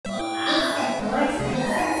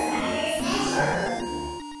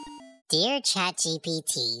Dear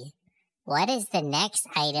ChatGPT, what is the next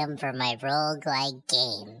item for my roguelike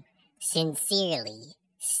game? Sincerely,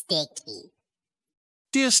 Sticky.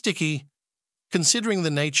 Dear Sticky, considering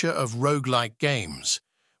the nature of roguelike games,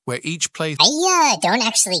 where each play I don't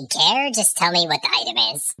actually care, just tell me what the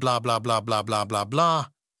item is. blah blah blah blah blah blah blah,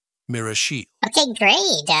 Mirror Shield. Okay, great.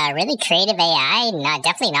 Really creative AI.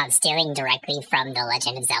 Definitely not stealing directly from The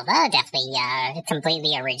Legend of Zelda. Definitely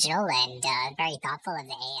completely original and very thoughtful of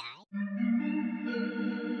the AI.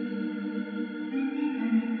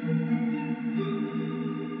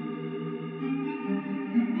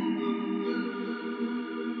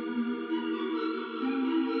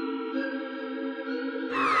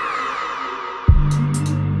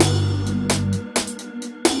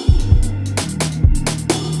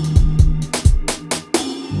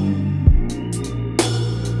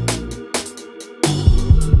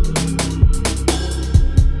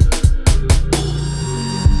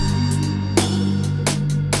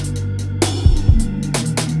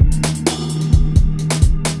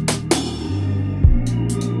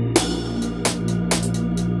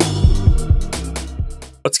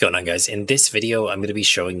 What's going on, guys? In this video, I'm going to be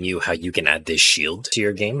showing you how you can add this shield to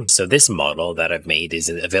your game. So this model that I've made is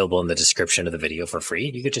available in the description of the video for free.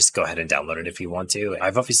 You could just go ahead and download it if you want to.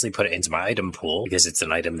 I've obviously put it into my item pool because it's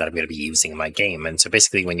an item that I'm going to be using in my game. And so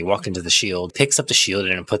basically when you walk into the shield, it picks up the shield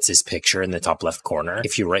and it puts this picture in the top left corner.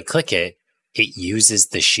 If you right click it, it uses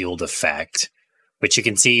the shield effect, which you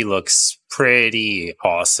can see looks pretty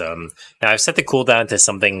awesome. Now, I've set the cooldown to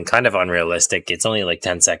something kind of unrealistic. It's only like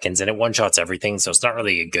 10 seconds and it one-shots everything, so it's not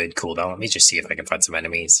really a good cooldown. Let me just see if I can find some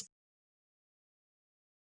enemies.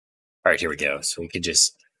 All right, here we go. So we could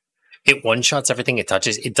just... It one-shots everything it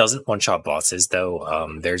touches. It doesn't one-shot bosses, though.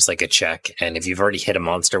 There's like a check, and if you've already hit a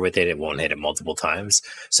monster with it, it won't hit it multiple times.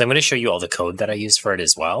 So I'm going to show you all the code that I use for it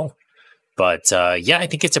as well. But yeah, I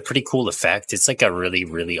think it's a pretty cool effect. It's like a really,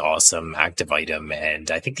 really awesome active item. And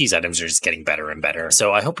I think these items are just getting better and better.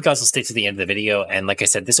 So I hope you guys will stay to the end of the video. And like I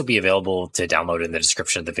said, this will be available to download in the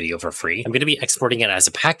description of the video for free. I'm going to be exporting it as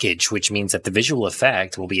a package, which means that the visual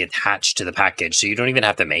effect will be attached to the package. So you don't even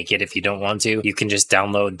have to make it if you don't want to. You can just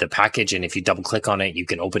download the package. And if you double click on it, you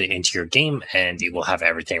can open it into your game and it will have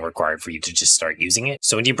everything required for you to just start using it.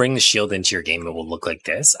 So when you bring the shield into your game, it will look like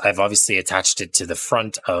this. I've obviously attached it to the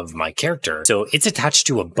front of my character. So it's attached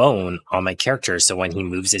to a bone on my character. So when he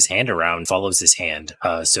moves his hand around, follows his hand.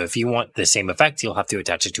 So if you want the same effect, you'll have to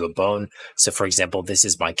attach it to a bone. So for example, this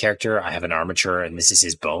is my character. I have an armature and this is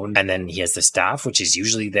his bone. And then he has the staff, which is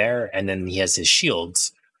usually there. And then he has his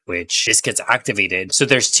shields, which just gets activated. So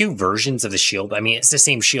there's two versions of the shield. I mean, it's the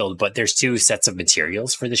same shield, but there's two sets of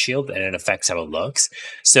materials for the shield and it affects how it looks.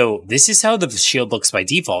 So this is how the shield looks by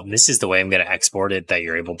default. And this is the way I'm going to export it that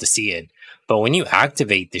you're able to see it. But when you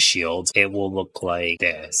activate the shield, it will look like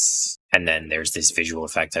this. And then there's this visual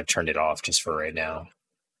effect. I've turned it off just for right now.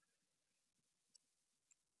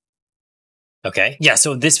 Okay, yeah,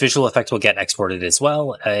 so this visual effect will get exported as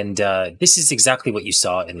well. And this is exactly what you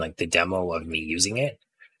saw in like the demo of me using it.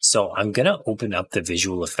 So I'm going to open up the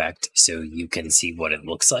visual effect so you can see what it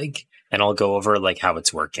looks like. And I'll go over like how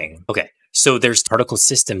it's working. Okay. So there's particle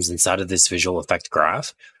systems inside of this visual effect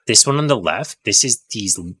graph. This one on the left, this is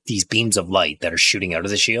these beams of light that are shooting out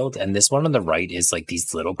of the shield. And this one on the right is like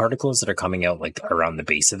these little particles that are coming out like around the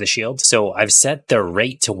base of the shield. So I've set the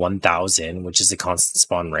rate to 1000, which is the constant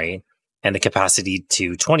spawn rate, and the capacity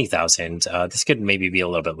to 20,000. This could maybe be a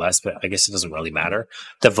little bit less, but I guess it doesn't really matter.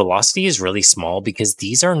 The velocity is really small because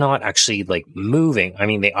these are not actually like moving. I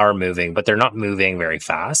mean, they are moving, but they're not moving very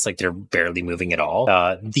fast. Like they're barely moving at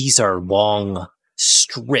all. These are long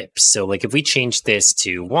strips. So like if we change this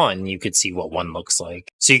to 1, you could see what 1 looks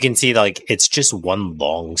like. So you can see like it's just one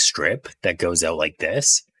long strip that goes out like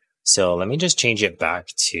this. So let me just change it back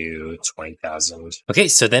to 20,000. Okay,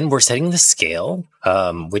 so then we're setting the scale,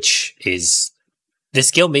 which is, the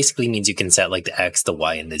scale basically means you can set like the X, the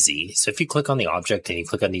Y, and the Z. So if you click on the object and you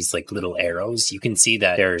click on these like little arrows, you can see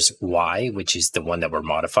that there's Y, which is the one that we're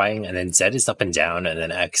modifying, and then Z is up and down, and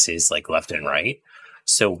then X is like left and right.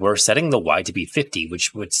 So we're setting the Y to be 50,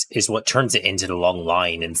 which is what turns it into the long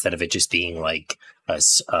line instead of it just being like a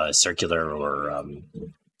circular or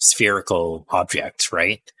spherical object,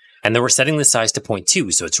 right? And then we're setting the size to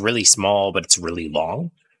 0.2, so it's really small, but it's really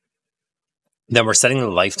long. Then we're setting the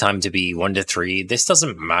lifetime to be 1 to 3. This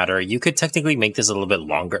doesn't matter. You could technically make this a little bit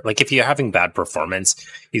longer. Like if you're having bad performance,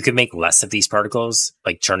 you could make less of these particles,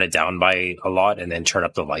 like turn it down by a lot and then turn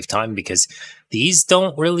up the lifetime, because these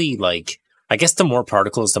don't really like, I guess the more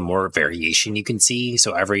particles, the more variation you can see.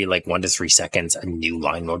 So every like 1 to 3 seconds, a new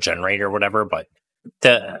line will generate or whatever, but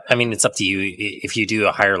I mean, it's up to you. If you do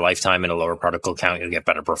a higher lifetime and a lower particle count, you'll get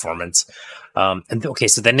better performance. Okay,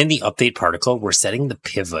 so then in the update particle, we're setting the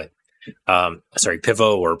pivot. Pivot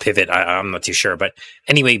or pivot. I'm not too sure, but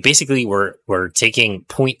anyway, basically we're taking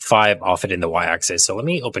 0.5 off it in the y-axis. So let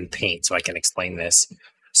me open Paint so I can explain this.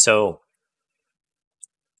 So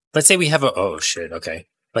let's say we have okay.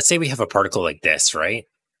 Let's say we have a particle like this, right?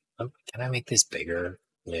 Can I make this bigger?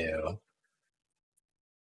 No.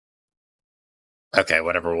 Okay,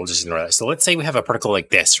 whatever, we'll just ignore that. So let's say we have a particle like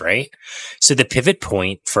this, right? So the pivot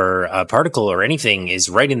point for a particle or anything is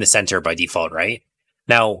right in the center by default, right?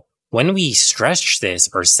 Now, when we stretch this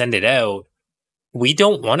or send it out, we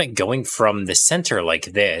don't want it going from the center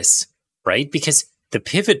like this, right? Because the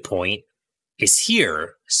pivot point is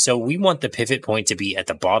here. So we want the pivot point to be at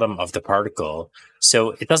the bottom of the particle. So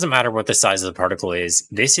it doesn't matter what the size of the particle is.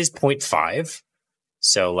 This is 0.5.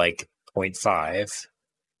 So like 0.5.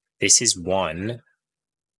 This is 1,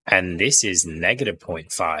 and this is negative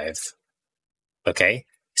 0.5. Okay,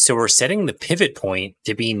 so we're setting the pivot point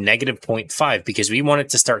to be negative 0.5 because we want it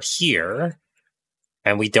to start here,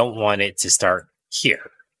 and we don't want it to start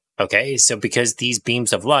here. Okay, so because these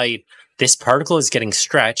beams of light, this particle is getting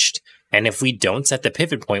stretched, and if we don't set the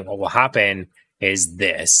pivot point, what will happen is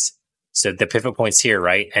this. So the pivot point's here,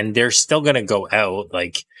 right? And they're still going to go out,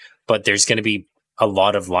 but there's going to be a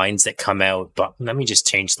lot of lines that come out, but let me just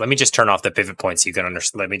turn off the pivot point so you can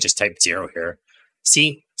understand. Let me just type 0 here.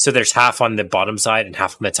 See, so there's half on the bottom side and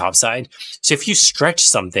half on the top side. So if you stretch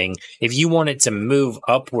something, if you want it to move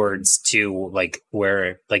upwards to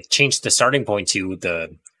change the starting point to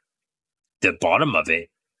the bottom of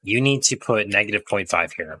it, you need to put negative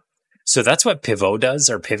 0.5 here. So that's what pivot does,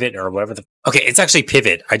 or pivot, or whatever. Okay, it's actually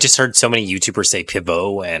pivot. I just heard so many YouTubers say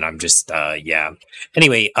pivot, and I'm just, yeah.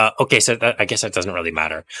 Anyway, okay, so I guess that doesn't really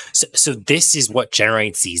matter. So this is what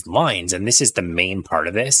generates these lines, and this is the main part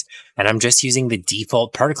of this. And I'm just using the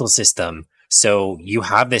default particle system. So you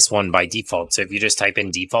have this one by default. So if you just type in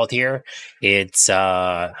default here, it's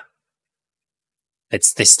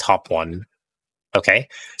this top one. Okay,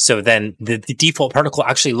 so then the default particle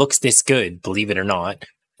actually looks this good, believe it or not.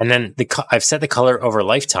 And then I've set the color over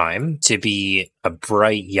lifetime to be a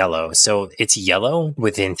bright yellow. So it's yellow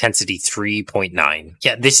with intensity 3.9.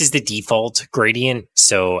 Yeah, this is the default gradient.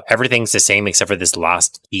 So everything's the same except for this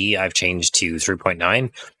last key I've changed to 3.9.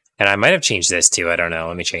 And I might have changed this too. I don't know.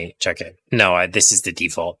 Let me check it. No, this is the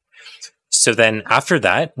default. So then after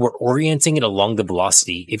that, we're orienting it along the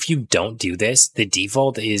velocity. If you don't do this, the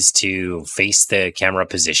default is to face the camera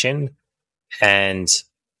position. And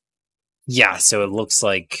yeah, so it looks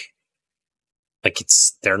like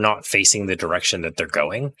they're not facing the direction that they're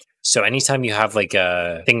going. So anytime you have like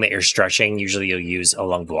a thing that you're stretching, usually you'll use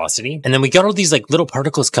along velocity. And then we got all these like little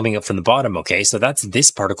particles coming up from the bottom. Okay, so that's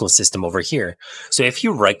this particle system over here. So if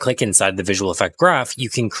you right click inside the visual effect graph, you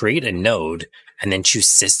can create a node and then choose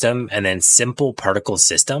system and then simple particle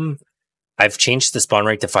system. I've changed the spawn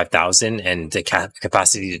rate to 5,000 and the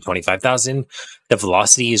capacity to 25,000. The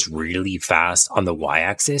velocity is really fast on the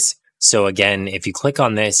y-axis. So again, if you click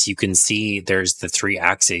on this, you can see there's the 3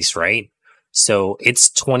 axes, right? So it's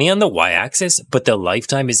 20 on the y-axis, but the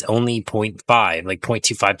lifetime is only 0.5, like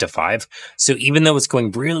 0.25 to 5. So even though it's going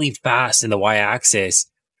really fast in the y-axis,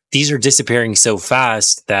 these are disappearing so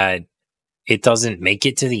fast that it doesn't make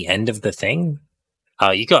it to the end of the thing.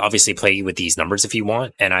 You can obviously play with these numbers if you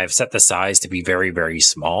want, and I've set the size to be very, very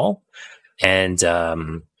small. And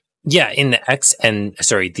yeah, in the X and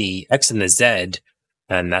the Z,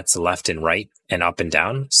 and that's left and right and up and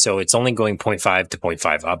down. So it's only going 0.5 to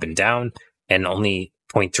 0.5 up and down, and only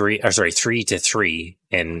 3 to 3.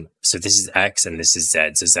 And so this is X and this is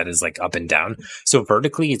Z. So Z is like up and down. So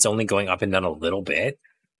vertically, it's only going up and down a little bit.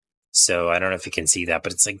 So I don't know if you can see that,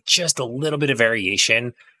 but it's like just a little bit of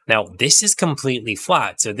variation. Now, this is completely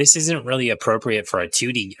flat. So this isn't really appropriate for a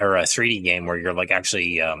 2D or a 3D game where you're like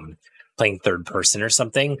actually playing third person or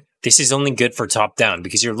something. This is only good for top down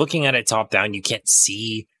because you're looking at it top down. You can't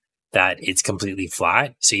see that it's completely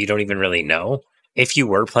flat. So you don't even really know. If you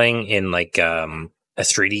were playing in like a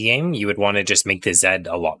 3D game, you would want to just make the Z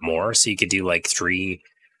a lot more. So you could do like 3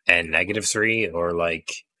 and -3, or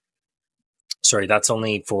like, sorry, that's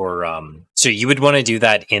only for, so you would want to do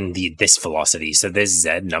that in this velocity. So this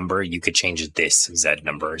Z number, you could change this Z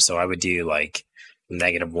number. So I would do like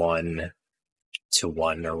 -1 to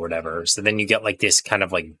 1 or whatever. So then you get like this kind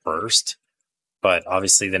of like burst, but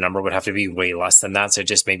obviously the number would have to be way less than that. So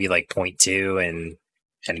just maybe like 0.2 and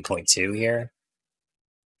 0.2 here.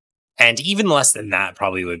 And even less than that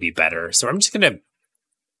probably would be better. So I'm just going to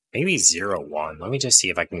maybe 0.1. Let me just see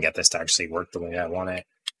if I can get this to actually work the way I want it.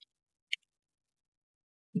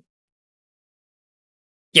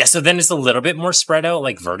 Yeah, so then it's a little bit more spread out,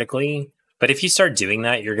 like vertically. But if you start doing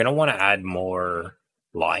that, you're going to want to add more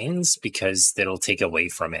lines because it'll take away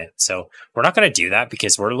from it. So we're not going to do that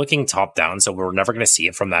because we're looking top down. So we're never going to see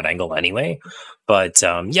it from that angle anyway. But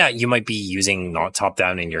yeah, you might be using not top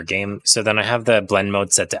down in your game. So then I have the blend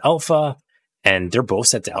mode set to alpha, and they're both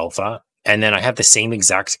set to alpha. And then I have the same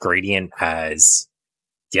exact gradient as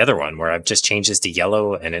the other one where I've just changed this to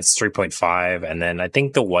yellow and it's 3.5. And then I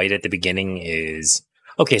think the white at the beginning is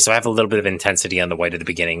okay. So I have a little bit of intensity on the white at the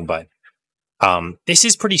beginning, but this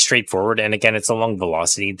is pretty straightforward. And again, it's along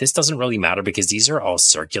velocity. This doesn't really matter because these are all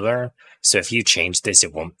circular. So if you change this,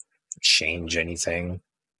 it won't change anything.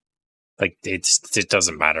 Like it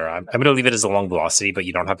doesn't matter. I'm going to leave it as a long velocity, but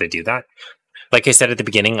you don't have to do that. Like I said at the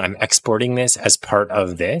beginning, I'm exporting this as part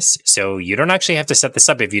of this. So you don't actually have to set this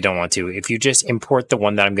up if you don't want to. If you just import the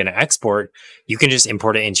one that I'm going to export, you can just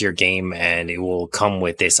import it into your game and it will come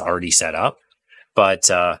with this already set up. But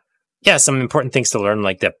yeah, some important things to learn,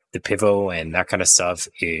 like the pivot and that kind of stuff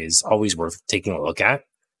is always worth taking a look at.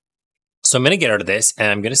 So I'm going to get out of this and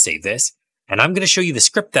I'm going to save this. And I'm going to show you the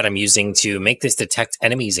script that I'm using to make this detect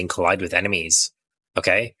enemies and collide with enemies.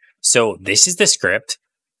 Okay, so this is the script.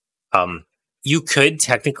 You could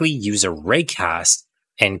technically use a raycast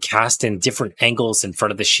and cast in different angles in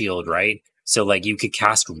front of the shield, right? So like you could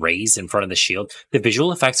cast rays in front of the shield. The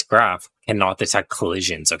visual effects graph cannot detect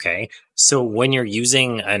collisions, okay? So when you're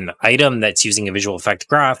using an item that's using a visual effect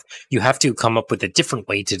graph, you have to come up with a different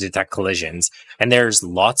way to detect collisions. And there's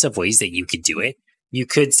lots of ways that you could do it. You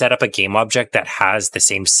could set up a game object that has the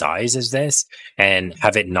same size as this and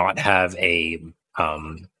have it not have a,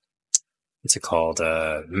 what's it called?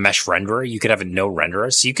 A mesh renderer. You could have a no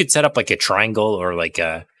renderer. So you could set up like a triangle or like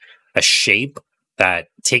a shape that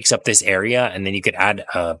takes up this area. And then you could add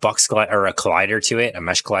a box or a collider to it, a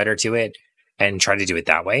mesh collider to it, and try to do it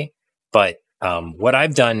that way. But what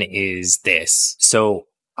I've done is this. So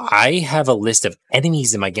I have a list of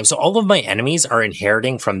enemies in my game. So all of my enemies are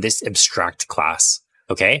inheriting from this abstract class.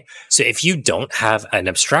 Okay. So if you don't have an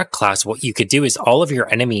abstract class, what you could do is all of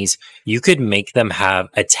your enemies, you could make them have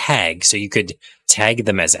a tag. So you could tag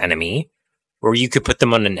them as enemy, or you could put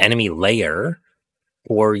them on an enemy layer,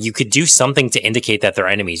 or you could do something to indicate that they're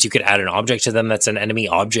enemies. You could add an object to them that's an enemy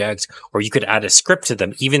object, or you could add a script to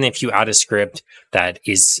them. Even if you add a script that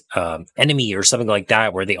is enemy or something like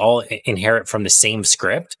that, where they all inherit from the same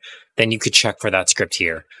script, then you could check for that script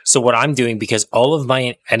here. So what I'm doing, because all of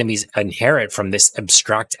my enemies inherit from this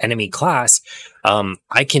abstract enemy class,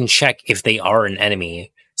 I can check if they are an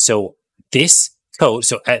enemy. So this code,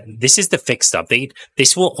 this is the fixed update.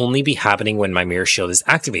 This will only be happening when my mirror shield is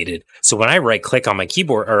activated. So when I right click on my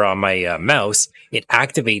keyboard or on my mouse, it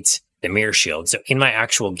activates the mirror shield. So in my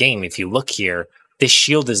actual game, if you look here, this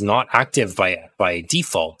shield is not active by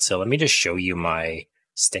default. So let me just show you my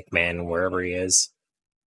stickman wherever he is.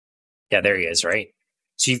 Yeah, there he is, right?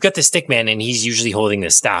 So you've got the stickman and he's usually holding the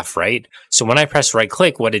staff, right? So when I press right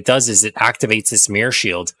click, what it does is it activates this mirror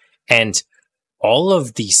shield, and all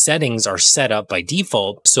of the settings are set up by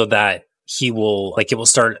default so that it will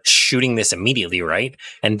start shooting this immediately, right?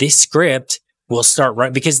 And this script will start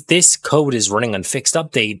right because this code is running on fixed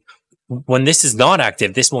update. When this is not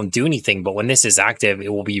active, this won't do anything. But when this is active, it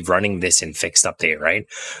will be running this in fixed update, right?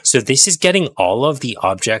 So this is getting all of the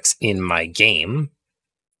objects in my game.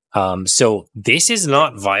 So this is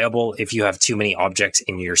not viable if you have too many objects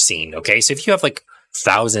in your scene. Okay. So if you have like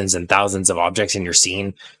thousands and thousands of objects in your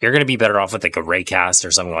scene, you're going to be better off with like a raycast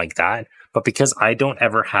or something like that. But because I don't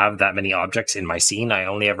ever have that many objects in my scene, I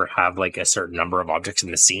only ever have like a certain number of objects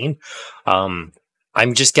in the scene. I'm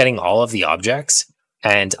just getting all of the objects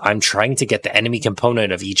and I'm trying to get the enemy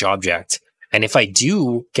component of each object. And if I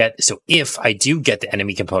do get the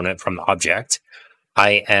enemy component from the object,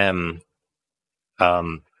 I am,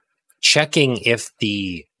 checking if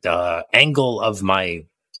the angle of my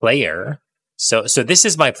player. So this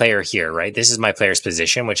is my player here, right? This is my player's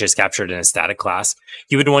position, which is captured in a static class.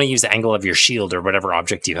 You would want to use the angle of your shield or whatever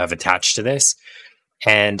object you have attached to this.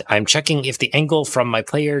 And I'm checking if the angle from my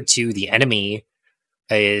player to the enemy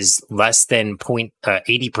is less than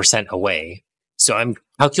 80% away. So I'm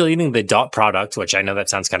calculating the dot product, which I know that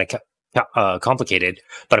sounds kind of complicated,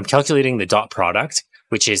 but I'm calculating the dot product,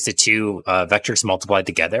 which is the two vectors multiplied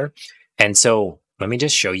together. And so let me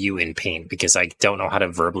just show you in Paint because I don't know how to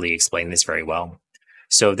verbally explain this very well.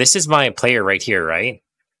 So this is my player right here, right?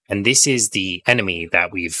 And this is the enemy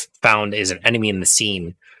that we've found is an enemy in the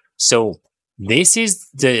scene. So this is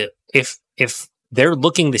if they're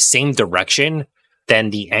looking the same direction, then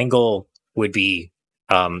the angle would be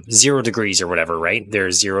 0 degrees or whatever, right?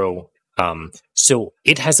 There's 0. So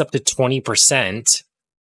it has up to 20%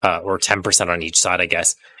 or 10% on each side, I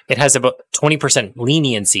guess, it has about 20%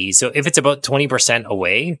 leniency. So if it's about 20%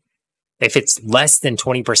 away, if it's less than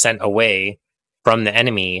 20% away from the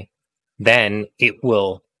enemy, then it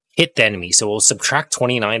will hit the enemy. So we'll subtract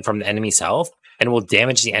 29 from the enemy's health and we'll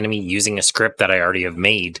damage the enemy using a script that I already have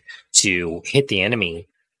made to hit the enemy.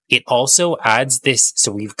 It also adds this.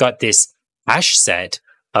 So we've got this hash set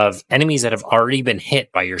of enemies that have already been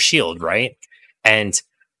hit by your shield, right? And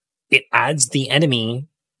it adds the enemy,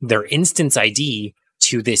 their instance ID,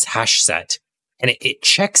 to this hash set. And it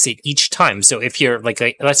checks it each time. So if you're like,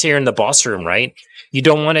 let's say you're in the boss room, right? You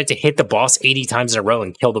don't want it to hit the boss 80 times in a row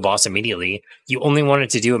and kill the boss immediately. You only want it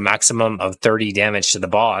to do a maximum of 30 damage to the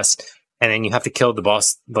boss. And then you have to kill the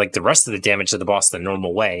boss, like the rest of the damage to the boss the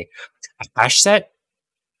normal way. A hash set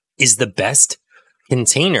is the best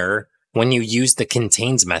container when you use the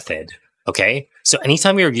contains method. Okay, so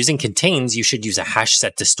anytime you're using contains, you should use a hash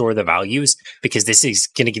set to store the values, because this is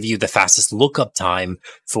going to give you the fastest lookup time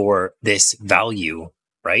for this value,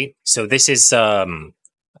 right? So this is,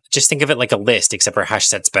 just think of it like a list, except for hash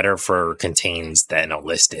set's better for contains than a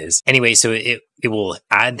list is. Anyway, so it will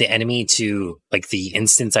add the enemy to, like, the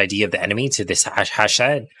instance ID of the enemy to this hash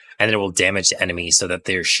set, and then it will damage the enemy so that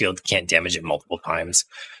their shield can't damage it multiple times.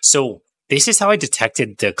 So this is how I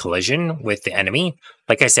detected the collision with the enemy.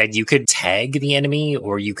 Like I said, you could tag the enemy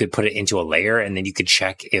or you could put it into a layer and then you could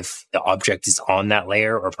check if the object is on that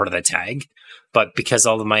layer or part of the tag. But because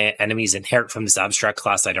all of my enemies inherit from this abstract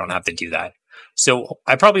class, I don't have to do that. So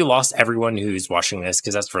I probably lost everyone who's watching this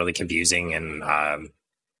because that's really confusing. And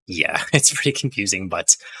yeah, it's pretty confusing.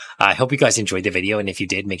 But I hope you guys enjoyed the video. And if you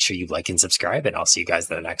did, make sure you like and subscribe. And I'll see you guys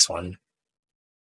in the next one.